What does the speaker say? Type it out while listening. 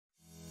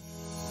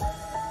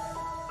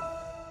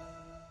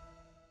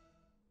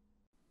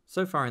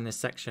So far in this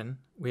section,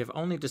 we have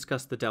only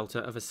discussed the delta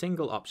of a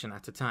single option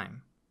at a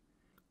time.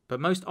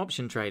 But most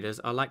option traders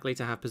are likely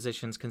to have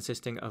positions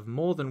consisting of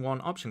more than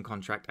one option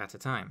contract at a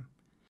time,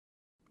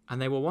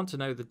 and they will want to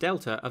know the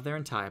delta of their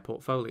entire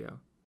portfolio.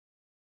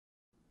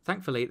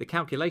 Thankfully, the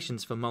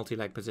calculations for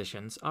multi-leg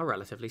positions are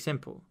relatively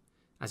simple,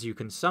 as you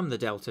can sum the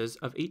deltas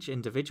of each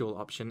individual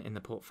option in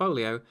the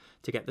portfolio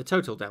to get the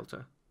total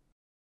delta.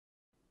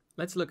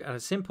 Let's look at a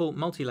simple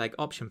multi-leg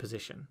option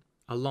position,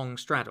 a long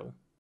straddle.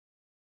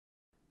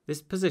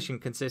 This position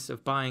consists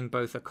of buying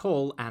both a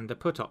call and a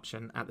put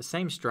option at the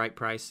same strike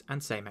price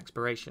and same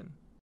expiration.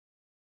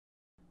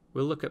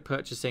 We'll look at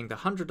purchasing the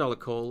 $100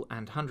 call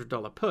and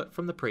 $100 put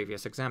from the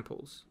previous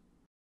examples.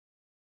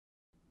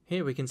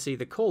 Here we can see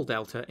the call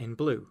delta in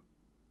blue,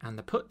 and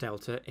the put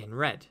delta in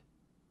red,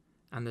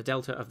 and the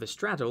delta of the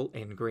straddle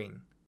in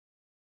green.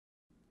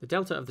 The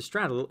delta of the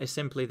straddle is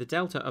simply the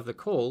delta of the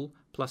call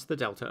plus the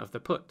delta of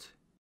the put.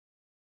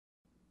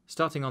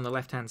 Starting on the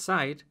left-hand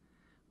side,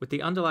 with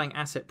the underlying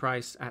asset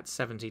price at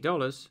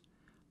 $70,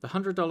 the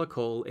 $100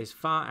 call is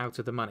far out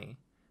of the money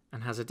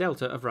and has a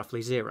delta of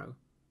roughly 0.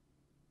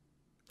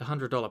 The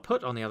 $100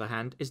 put, on the other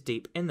hand, is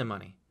deep in the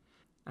money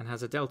and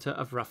has a delta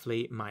of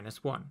roughly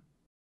 -1.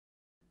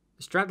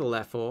 The straddle,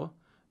 therefore,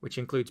 which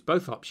includes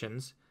both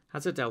options,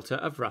 has a delta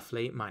of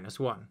roughly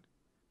 -1,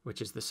 which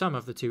is the sum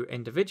of the two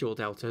individual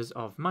deltas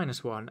of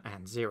 -1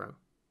 and 0.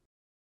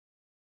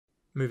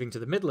 Moving to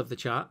the middle of the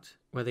chart,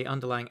 where the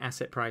underlying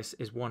asset price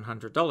is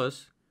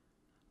 $100,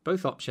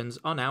 both options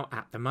are now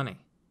at the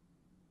money.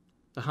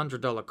 The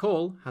 $100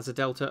 call has a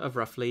delta of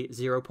roughly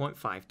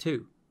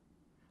 0.52,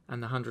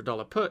 and the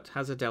 $100 put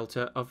has a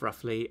delta of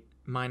roughly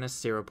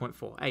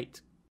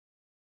 -0.48.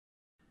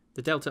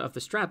 The delta of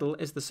the straddle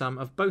is the sum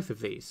of both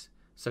of these,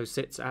 so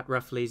sits at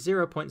roughly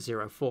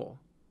 0.04.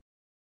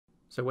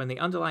 So when the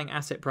underlying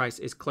asset price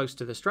is close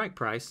to the strike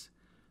price,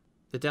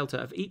 the delta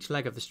of each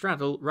leg of the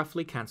straddle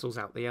roughly cancels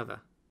out the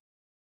other.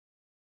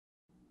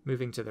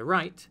 Moving to the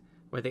right,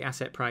 where the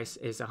asset price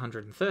is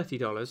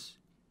 $130,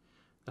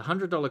 the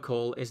 $100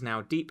 call is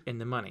now deep in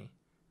the money,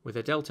 with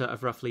a delta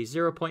of roughly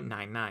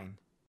 0.99.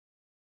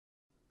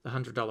 The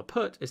 $100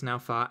 put is now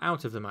far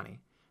out of the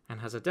money,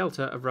 and has a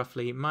delta of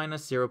roughly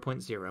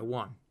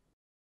 -0.01.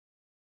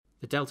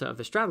 The delta of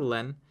the straddle,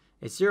 then,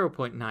 is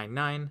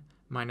 0.99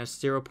 minus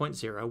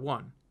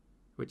 0.01,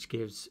 which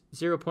gives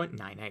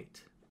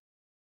 0.98.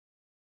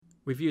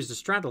 We've used a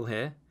straddle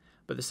here,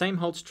 but the same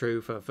holds true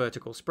for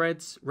vertical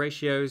spreads,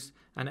 ratios,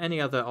 and any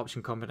other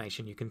option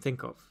combination you can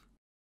think of.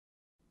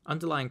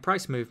 Underlying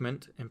price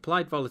movement,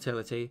 implied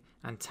volatility,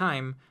 and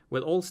time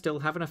will all still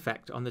have an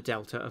effect on the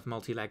delta of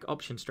multi-leg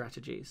option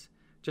strategies,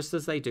 just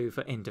as they do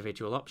for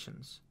individual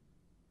options.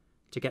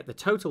 To get the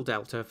total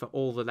delta for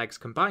all the legs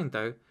combined,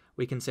 though,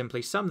 we can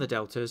simply sum the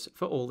deltas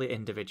for all the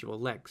individual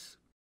legs.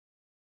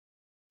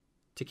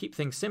 To keep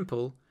things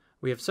simple,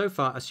 we have so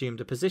far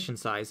assumed a position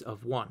size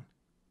of 1.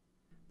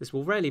 This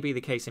will rarely be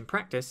the case in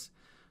practice,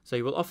 so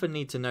you will often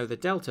need to know the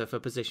delta for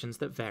positions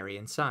that vary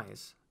in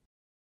size.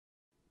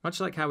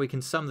 Much like how we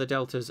can sum the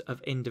deltas of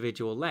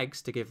individual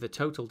legs to give the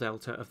total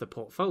delta of the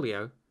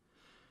portfolio,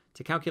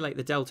 to calculate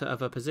the delta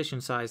of a position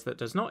size that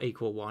does not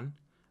equal 1,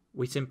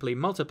 we simply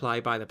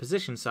multiply by the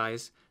position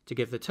size to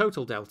give the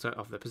total delta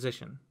of the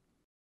position.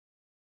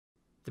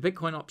 The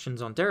Bitcoin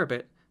options on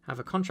Deribit have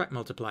a contract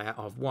multiplier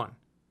of 1,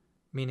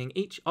 meaning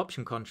each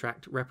option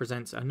contract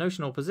represents a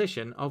notional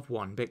position of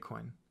 1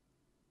 Bitcoin.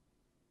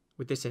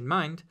 With this in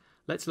mind,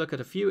 let's look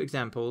at a few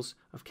examples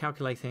of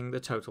calculating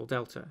the total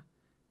delta,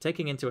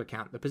 taking into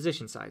account the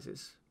position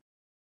sizes.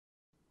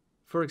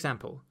 For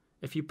example,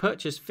 if you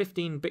purchase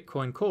 15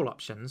 Bitcoin call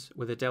options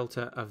with a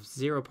delta of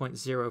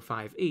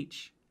 0.05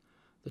 each,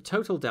 the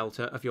total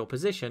delta of your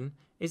position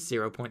is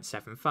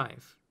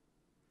 0.75.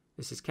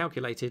 This is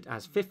calculated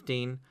as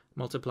 15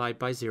 multiplied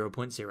by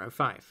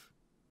 0.05.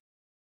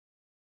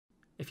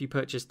 If you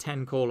purchase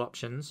 10 call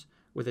options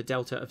with a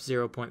delta of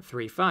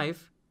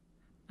 0.35,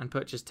 and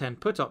purchase 10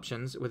 put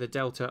options with a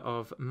delta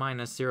of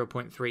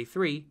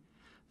 -0.33,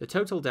 the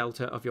total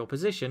delta of your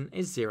position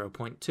is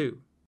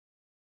 0.2.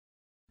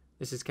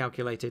 This is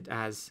calculated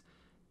as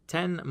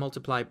 10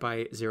 multiplied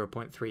by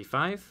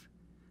 0.35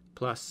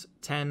 plus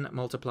 10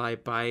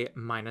 multiplied by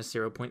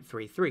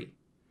 -0.33,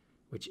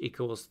 which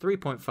equals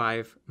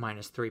 3.5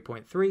 minus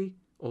 3.3,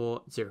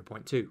 or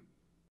 0.2.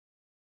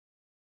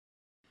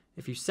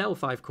 If you sell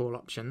 5 call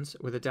options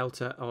with a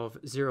delta of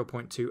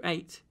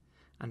 0.28,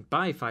 and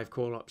buy 5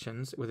 call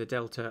options with a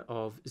delta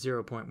of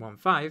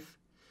 0.15,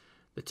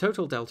 the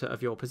total delta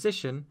of your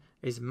position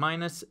is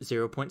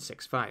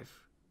 -0.65.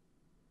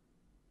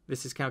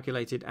 This is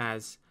calculated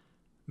as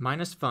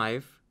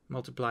 -5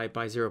 multiplied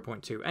by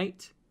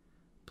 0.28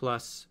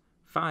 plus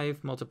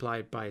 5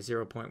 multiplied by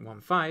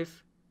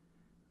 0.15.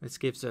 This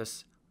gives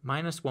us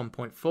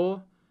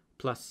 -1.4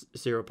 plus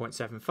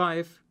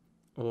 0.75,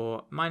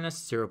 or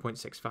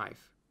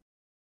 -0.65.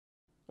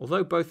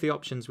 Although both the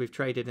options we've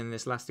traded in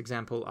this last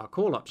example are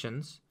call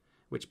options,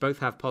 which both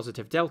have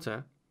positive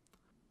delta,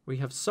 we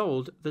have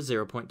sold the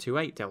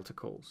 0.28 delta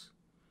calls,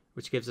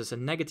 which gives us a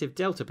negative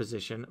delta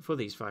position for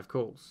these 5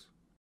 calls.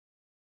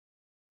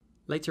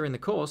 Later in the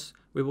course,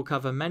 we will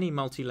cover many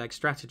multi-leg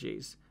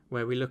strategies,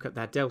 where we look at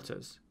their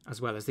deltas,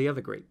 as well as the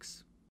other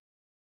Greeks.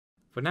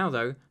 For now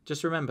though,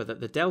 just remember that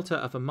the delta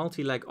of a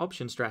multi-leg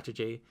option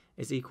strategy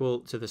is equal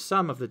to the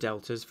sum of the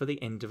deltas for the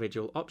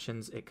individual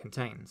options it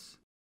contains.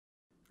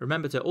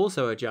 Remember to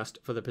also adjust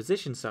for the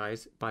position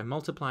size by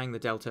multiplying the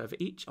delta of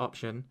each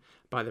option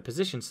by the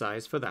position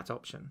size for that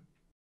option.